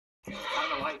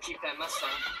why you keep that Mustang.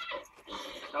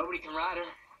 Nobody can ride her.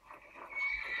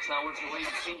 It's not worth your weight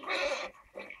in feet.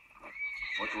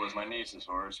 Which was my niece's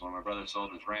horse. When my brother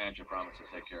sold his ranch, I promised to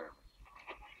take care of her.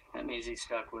 That means he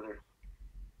stuck with her.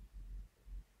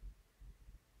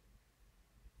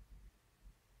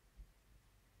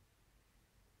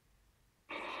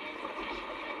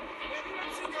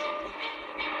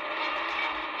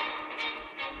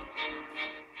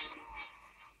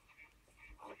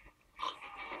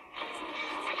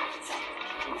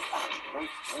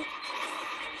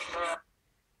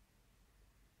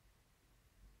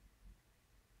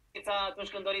 Atunci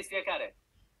când doriți fiecare.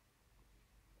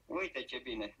 Uite ce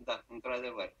bine, da,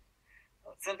 într-adevăr.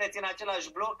 Sunteți în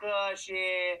același bloc și,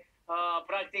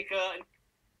 practic...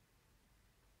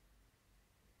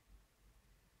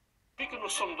 Depuis que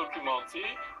nous sommes documentés,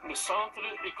 le centre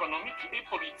économique et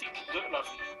politique de la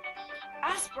ville.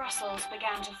 As Brussels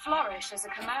began to flourish as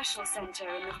a commercial centre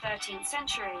in the 13th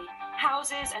century,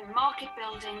 houses and market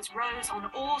buildings rose on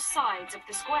all sides of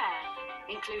the square,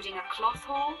 including a cloth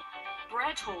hall,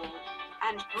 bread hall,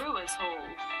 and brewer's hall.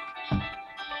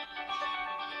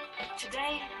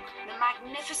 Today, the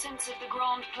magnificence of the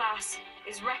Grand Place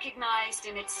is recognized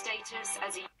in its status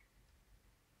as a...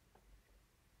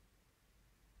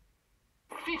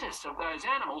 The fittest of those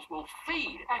animals will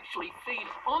actually feed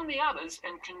on the others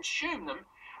and consume them,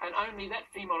 and only that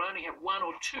female will only have 1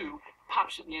 or 2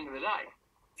 pups at the end of the day.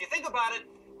 If you think about it,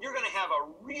 you're going to have a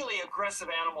really aggressive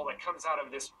animal that comes out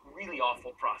of this really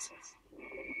awful process.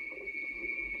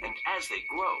 And as they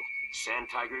grow, sand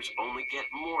tigers only get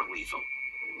more lethal.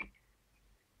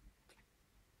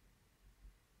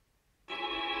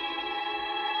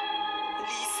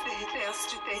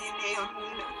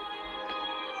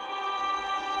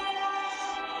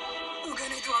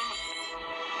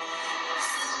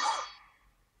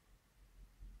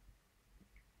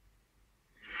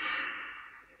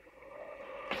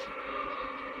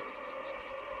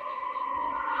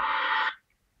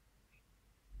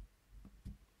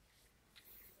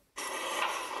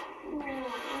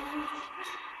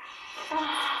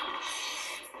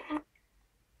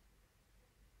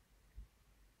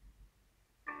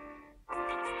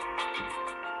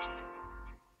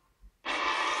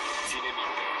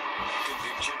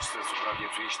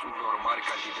 Supraviețuiești unor mari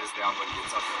cantități de apă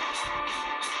înghețată.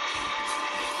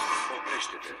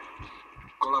 Oprește-te,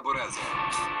 colaborează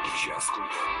și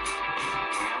ascultă.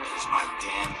 Where's my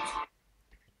damn...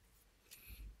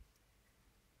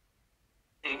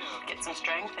 Get some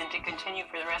strength and to continue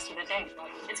for the rest of the day.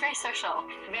 It's very social.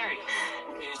 Very.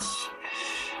 It's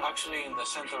actually in the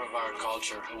center of our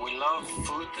culture. We love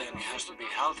food and it has to be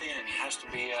healthy and it has to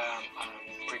be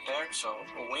prepared, so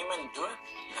women do it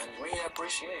and we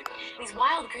appreciate it. These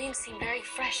wild greens seem very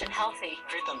fresh and healthy.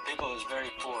 Cretan people is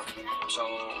very poor, so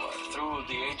through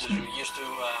the ages we used to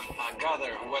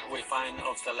gather what we find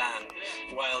of the land.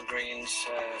 Wild greens,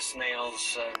 snails,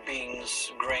 beans,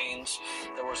 grains.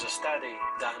 There was a study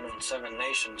done on 7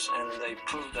 nations and they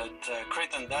proved that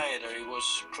Cretan dietary was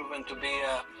proven to be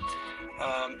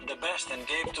the best and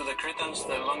gave to the Cretans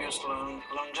the longest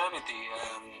longevity.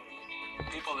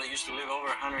 People that used to live over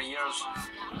 100 years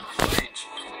of age.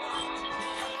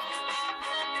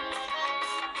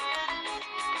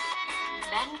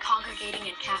 Men congregating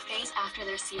in cafes after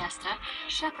their siesta,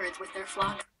 shepherds with their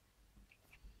flock.